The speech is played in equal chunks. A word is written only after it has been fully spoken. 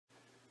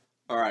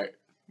All right,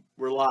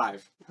 we're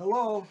live.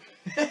 Hello.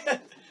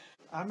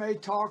 I may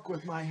talk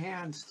with my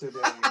hands today.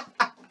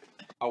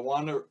 I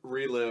want to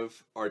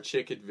relive our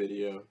chicken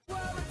video.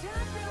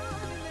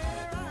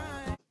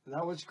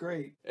 That was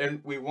great. And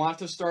we want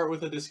to start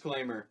with a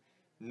disclaimer.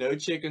 No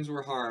chickens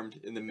were harmed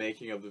in the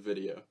making of the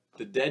video.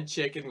 The dead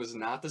chicken was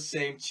not the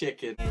same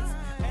chicken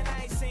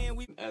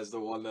as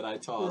the one that I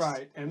tossed.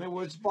 Right, and it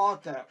was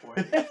bought that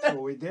way, so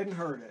we didn't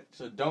hurt it.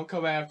 So don't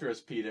come after us,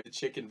 Peter. The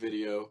chicken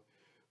video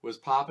was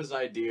Papa's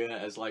idea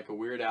as like a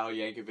Weird Al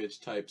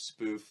Yankovic type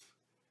spoof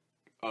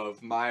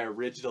of my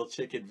original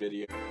chicken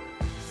video.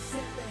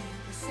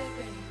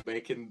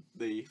 Making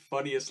the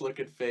funniest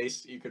looking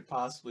face you could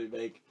possibly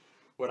make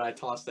when I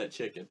tossed that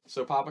chicken.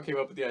 So Papa came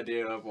up with the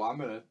idea of, well, I'm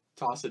going to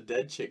toss a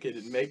dead chicken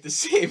and make the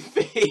same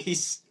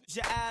face.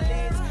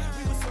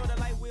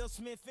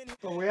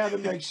 But we had to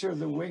make sure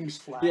the wings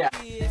flat. Yeah.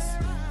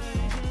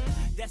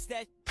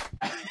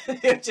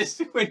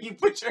 Just when you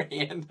put your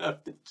hand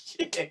up the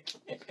chicken.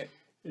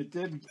 It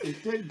did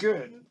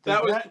good.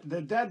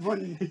 The dead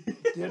one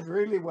did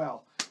really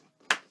well.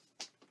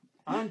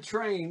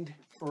 Untrained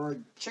for a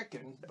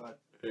chicken, but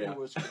Yeah. it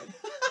was good.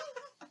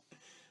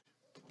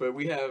 But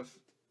we have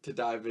to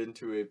dive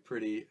into a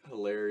pretty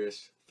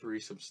hilarious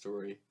threesome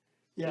story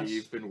that Yes.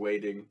 you've been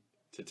waiting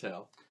to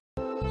tell.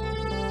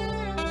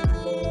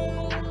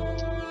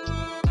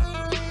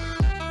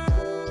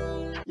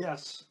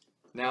 Yes.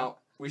 Now,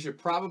 we should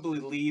probably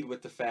lead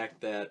with the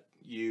fact that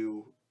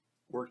you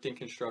worked in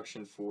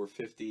construction for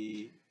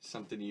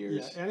 50-something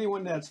years. Yeah,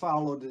 anyone that's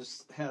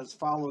has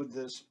followed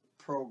this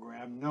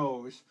program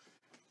knows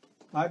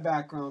my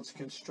background's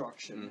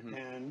construction,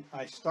 and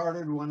I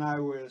started when I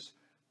was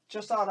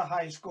just out of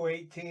high school,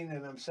 18,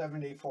 and I'm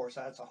 74, so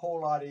that's a whole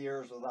lot of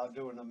years without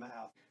doing the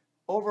math.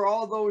 Over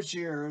all those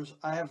years,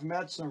 I have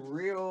met some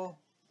real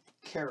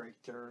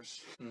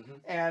characters,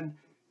 and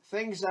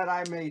things that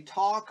I may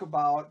talk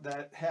about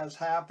that has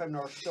happened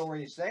or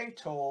stories they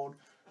told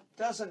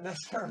doesn't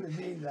necessarily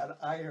mean that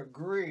I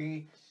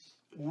agree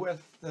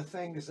with the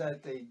things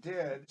that they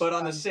did. But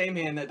on the same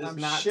hand, that does I'm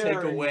not take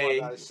sharing away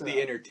what I said.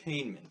 the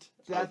entertainment.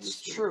 of the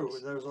That's true.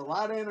 stories. There's a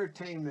lot of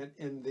entertainment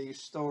in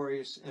these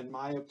stories, in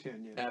my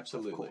opinion.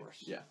 Absolutely. Of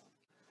course. Yeah.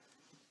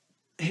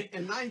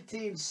 In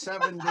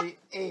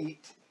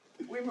 1978,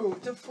 we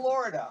moved to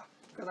Florida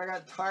because I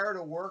got tired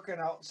of working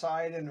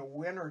outside in the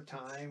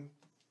wintertime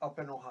up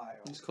in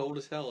Ohio. It's cold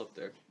as hell up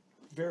there.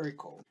 Very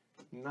cold.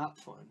 Not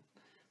fun.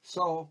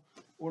 So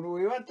when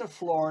we went to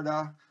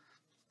Florida,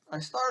 I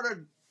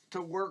started to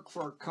work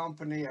for a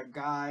company, a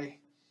guy.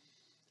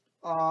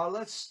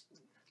 We'll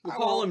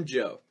call him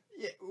Joe.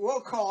 Yeah,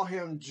 we'll call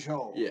him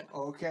Joe. Yeah.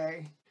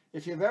 Okay.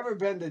 If you've ever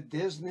been to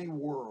Disney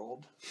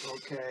World,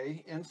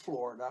 okay, in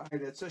Florida,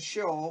 it's a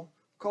show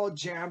called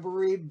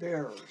Jamboree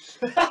Bears.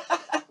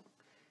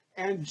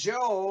 And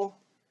Joe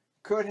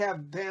could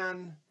have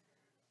been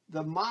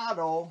the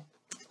model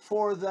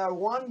for the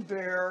one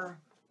bear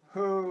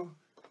who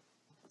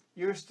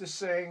used to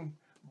sing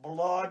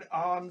Blood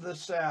on the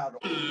Saddle.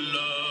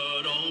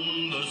 Blood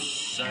on the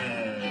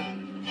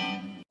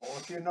sand.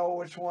 If you know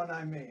which one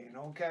I mean,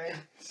 okay?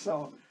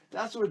 So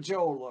that's what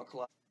Joe looked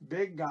like.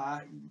 Big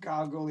guy,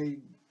 goggly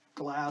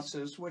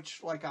glasses,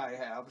 which like I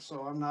have,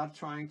 so I'm not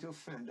trying to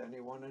offend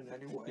anyone in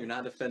any way. You're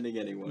not offending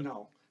anyone.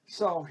 No.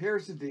 So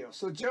here's the deal.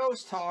 So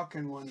Joe's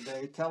talking one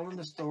day, telling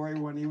the story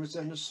when he was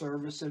in the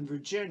service in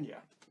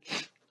Virginia.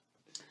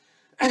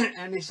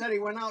 And he said he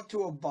went out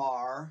to a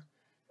bar,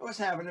 was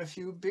having a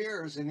few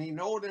beers, and he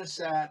noticed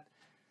that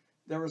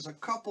there was a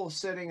couple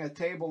sitting a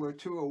table or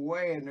two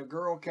away, and the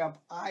girl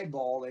kept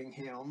eyeballing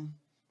him,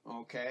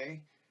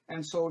 okay?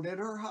 And so did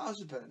her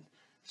husband.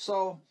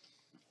 So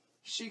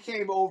she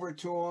came over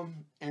to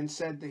him and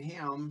said to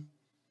him,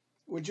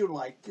 "Would you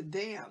like to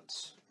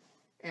dance?"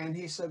 And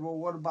he said, "Well,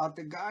 what about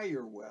the guy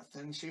you're with?"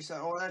 And she said,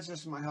 "Oh, that's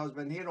just my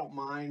husband. He don't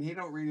mind. He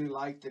don't really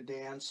like to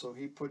dance, so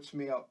he puts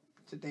me up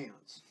to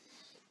dance."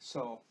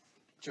 So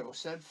Joe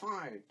said,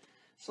 "Fine."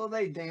 So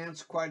they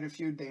danced quite a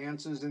few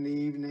dances in the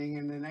evening,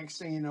 and the next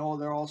thing you know,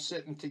 they're all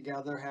sitting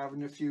together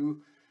having a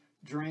few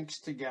drinks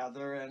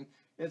together, and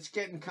it's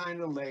getting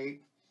kind of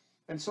late.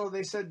 And so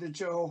they said to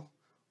Joe,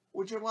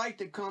 "Would you like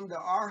to come to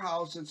our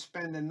house and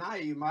spend the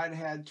night? You might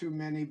have had too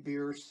many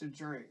beers to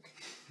drink."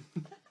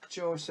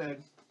 Joe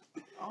said,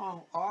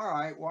 "Oh, all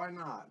right, why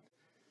not?"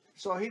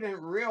 So he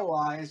didn't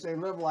realize they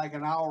lived like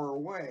an hour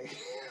away.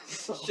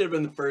 So, Should have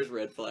been the first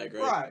red flag,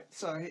 right? right.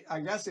 So I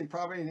guess he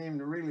probably didn't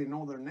even really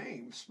know their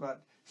names.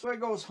 But so he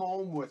goes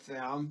home with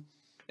them.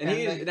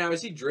 And now,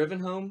 is he driven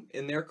home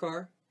in their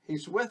car?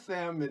 He's with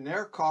them in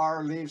their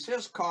car, leaves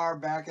his car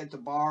back at the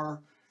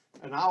bar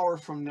an hour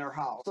from their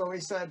house. So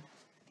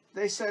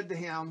they said to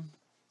him,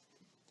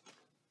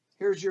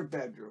 "Here's your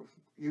bedroom.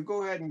 You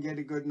go ahead and get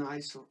a good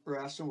night's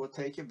rest and we'll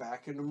take you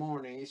back in the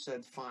morning." He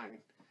said,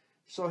 "Fine."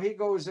 So he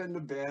goes into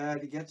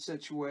bed, he gets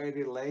situated,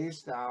 he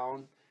lays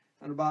down,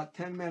 and about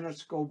 10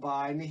 minutes go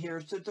by and he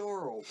hears the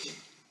door open.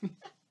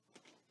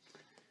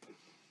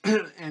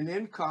 And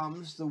in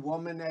comes the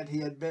woman that he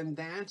had been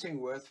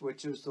dancing with,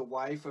 which is the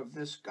wife of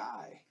this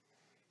guy.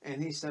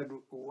 And he said,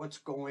 "What's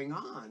going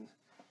on?"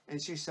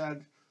 And she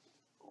said,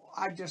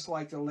 I'd just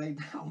like to lay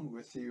down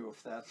with you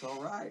if that's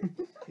all right.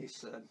 He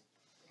said,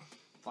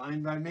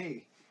 fine by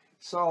me.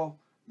 So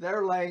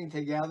they're laying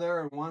together,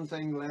 and one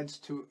thing leads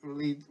to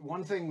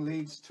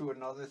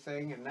another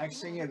thing, and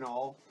next thing you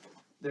know,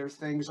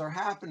 things are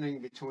happening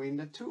between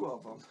the two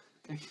of them.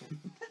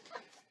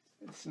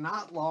 It's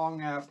not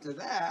long after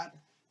that,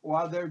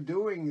 while they're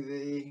doing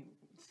the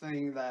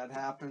thing that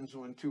happens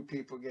when two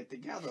people get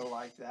together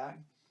like that,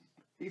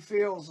 he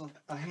feels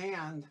a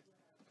hand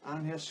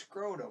on his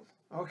scrotum.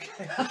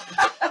 Okay.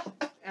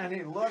 And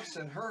he looks,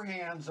 and her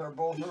hands are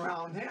both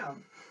around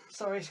him.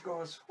 So he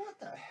goes, what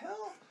the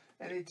hell?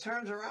 And he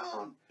turns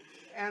around,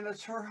 and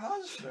it's her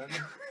husband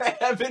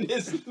grabbing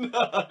his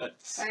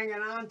nuts,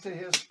 hanging on to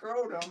his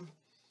scrotum.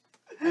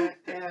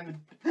 And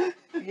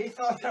he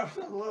thought that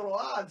was a little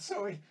odd,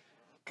 so he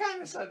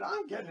kind of said,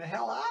 I'm getting the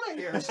hell out of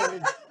here. So he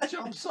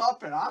jumps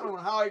up, and I don't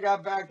know how he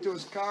got back to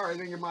his car. I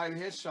think he might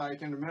have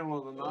hitchhiked in the middle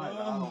of the night.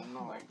 I don't know.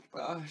 Oh my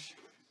gosh.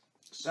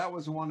 That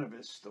was one of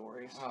his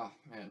stories. Oh,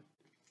 man.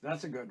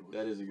 That's a good one.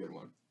 That is a good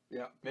one.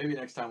 Yeah. Maybe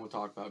next time we'll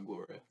talk about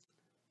Gloria.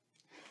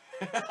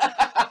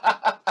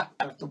 I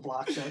have to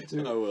block that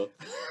too. I will.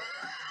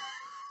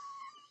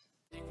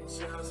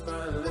 Shots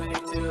by the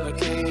lake till I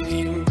can't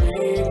even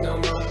breathe no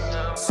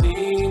more.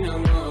 See no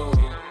more.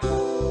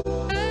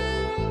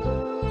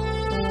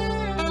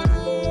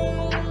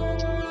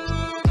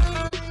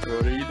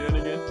 What are you doing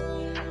again?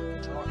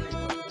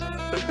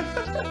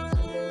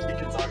 You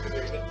can talk to me.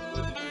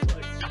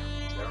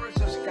 There was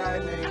this guy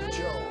named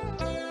Joe.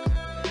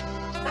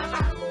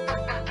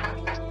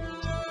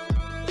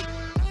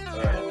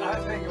 And I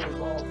think it was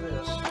all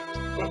this.